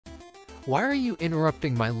Why are you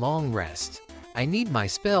interrupting my long rest? I need my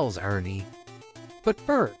spells, Ernie. But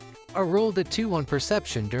Bert, I rolled a 2 on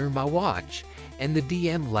perception during my watch, and the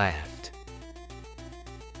DM laughed.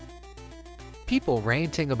 People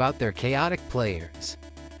ranting about their chaotic players.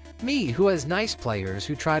 Me, who has nice players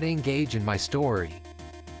who try to engage in my story.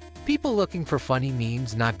 People looking for funny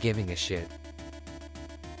memes, not giving a shit.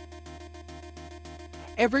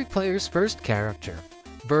 Every player's first character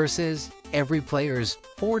versus every player's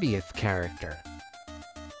 40th character.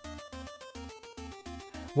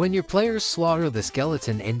 When your players slaughter the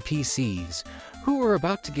skeleton NPCs who are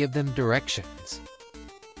about to give them directions.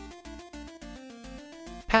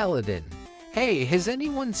 Paladin. Hey, has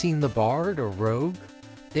anyone seen the Bard or Rogue?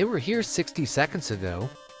 They were here 60 seconds ago.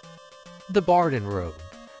 The Bard and Rogue.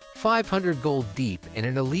 500 gold deep in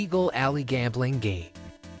an illegal alley gambling game.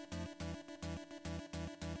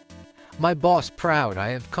 My boss proud I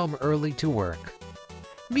have come early to work.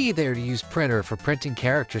 Me there to use printer for printing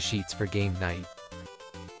character sheets for game night.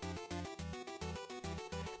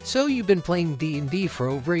 So you've been playing D&D for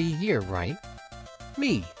over a year, right?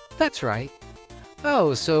 Me, that's right.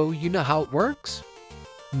 Oh, so you know how it works?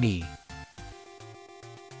 Me.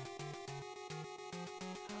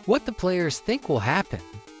 What the players think will happen.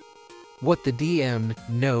 What the DM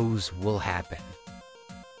knows will happen.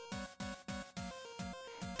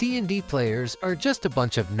 D&D players are just a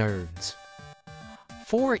bunch of nerds.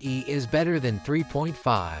 4E is better than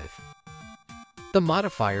 3.5. The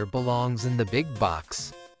modifier belongs in the big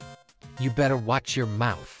box. You better watch your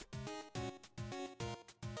mouth.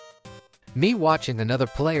 Me watching another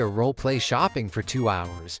player roleplay shopping for 2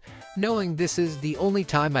 hours, knowing this is the only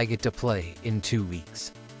time I get to play in 2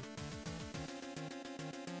 weeks.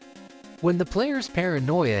 When the player's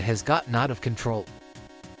paranoia has gotten out of control,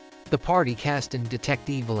 the party cast in Detect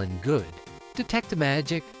Evil and Good, Detect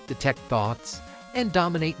Magic, Detect Thoughts, and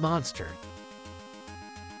Dominate Monster.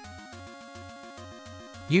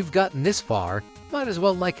 You've gotten this far, might as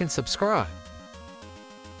well like and subscribe.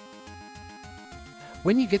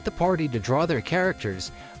 When you get the party to draw their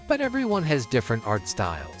characters, but everyone has different art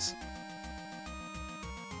styles.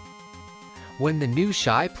 When the new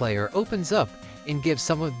shy player opens up and gives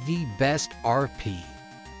some of the best RP.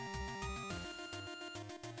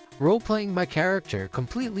 Role-playing my character,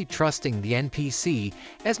 completely trusting the NPC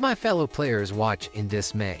as my fellow players watch in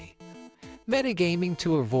dismay. Metagaming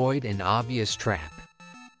to avoid an obvious trap.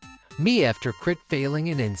 Me after crit failing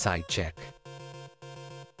an insight check.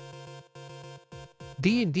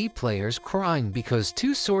 D&D players crying because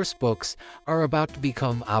 2 source books are about to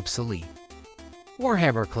become obsolete.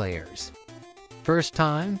 Warhammer players. First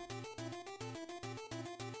time?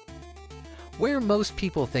 Where most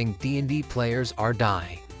people think D&D players are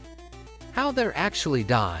dying. How they're actually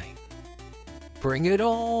dying. Bring it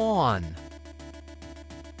on!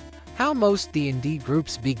 How most D&D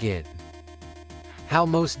groups begin. How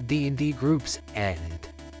most D&D groups end.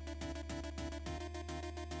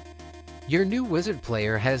 Your new wizard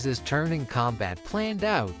player has his turn in combat planned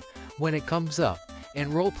out when it comes up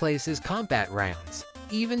and roleplays his combat rounds,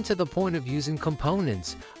 even to the point of using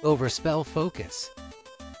components over spell focus.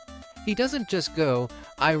 He doesn't just go,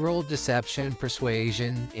 I roll deception,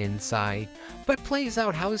 persuasion, insight, but plays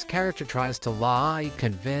out how his character tries to lie,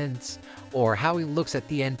 convince, or how he looks at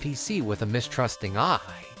the NPC with a mistrusting eye.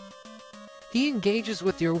 He engages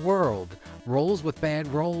with your world, rolls with bad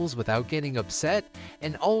rolls without getting upset,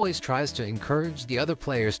 and always tries to encourage the other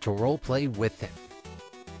players to roleplay with him.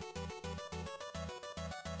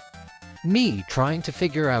 Me trying to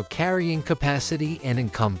figure out carrying capacity and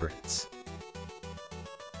encumbrance.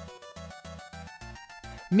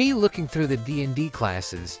 Me looking through the D&D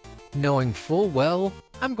classes, knowing full well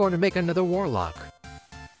I'm going to make another warlock.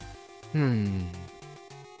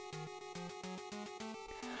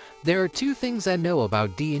 There are 2 things I know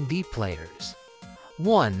about D&D players.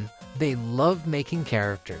 1, they love making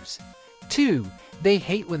characters. 2, they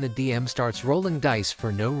hate when the DM starts rolling dice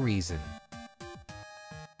for no reason.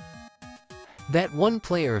 That one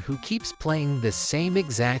player who keeps playing the same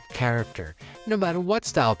exact character, no matter what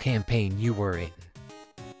style campaign you were in.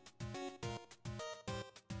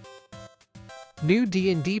 New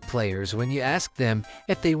D&D players when you ask them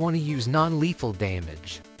if they want to use non-lethal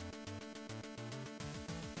damage.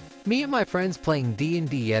 Me and my friends playing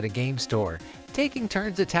D&D at a game store, taking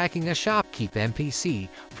turns attacking a shopkeep NPC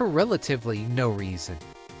for relatively no reason.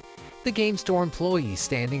 The game store employee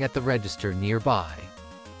standing at the register nearby.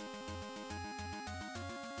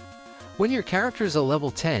 When your characters are level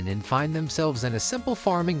 10 and find themselves in a simple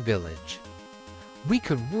farming village, we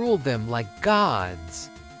could rule them like gods.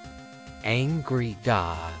 Angry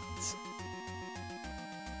gods.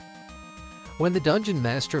 When the Dungeon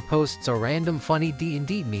Master posts a random funny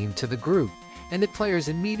D&D meme to the group, and the players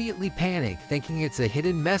immediately panic thinking it's a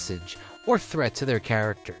hidden message or threat to their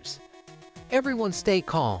characters. Everyone stay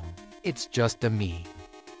calm, it's just a meme.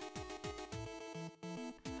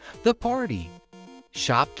 The party.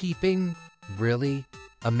 Shopkeeping? Really?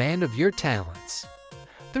 A man of your talents.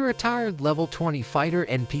 The retired level 20 fighter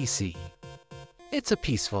NPC. It's a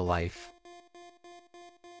peaceful life.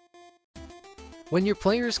 When your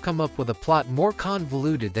players come up with a plot more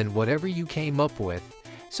convoluted than whatever you came up with,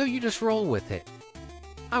 so you just roll with it.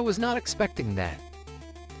 I was not expecting that.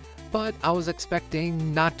 But I was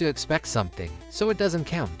expecting not to expect something, so it doesn't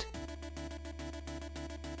count.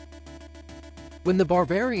 When the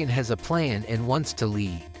barbarian has a plan and wants to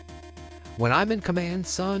lead. When I'm in command,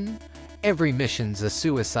 son, every mission's a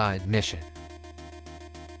suicide mission.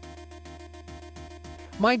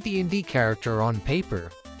 My D&D character on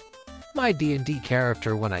paper. My D&D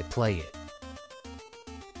character when I play it.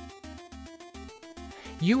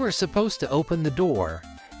 You are supposed to open the door,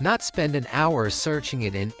 not spend an hour searching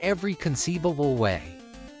it in every conceivable way.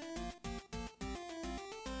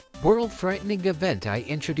 World-threatening event I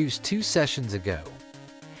introduced 2 sessions ago.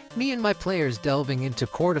 Me and my players delving into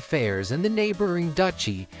court affairs in the neighboring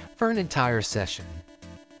duchy for an entire session.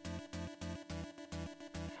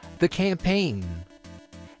 The campaign.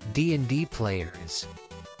 D&D players.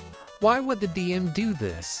 Why would the DM do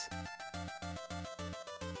this?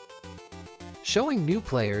 Showing new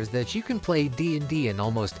players that you can play D&D in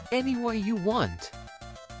almost any way you want.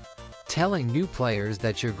 Telling new players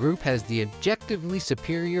that your group has the objectively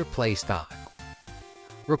superior playstyle.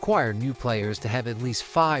 Require new players to have at least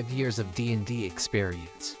 5 years of D&D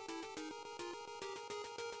experience.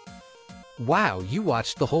 Wow, you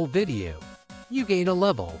watched the whole video. You gain a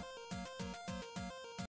level.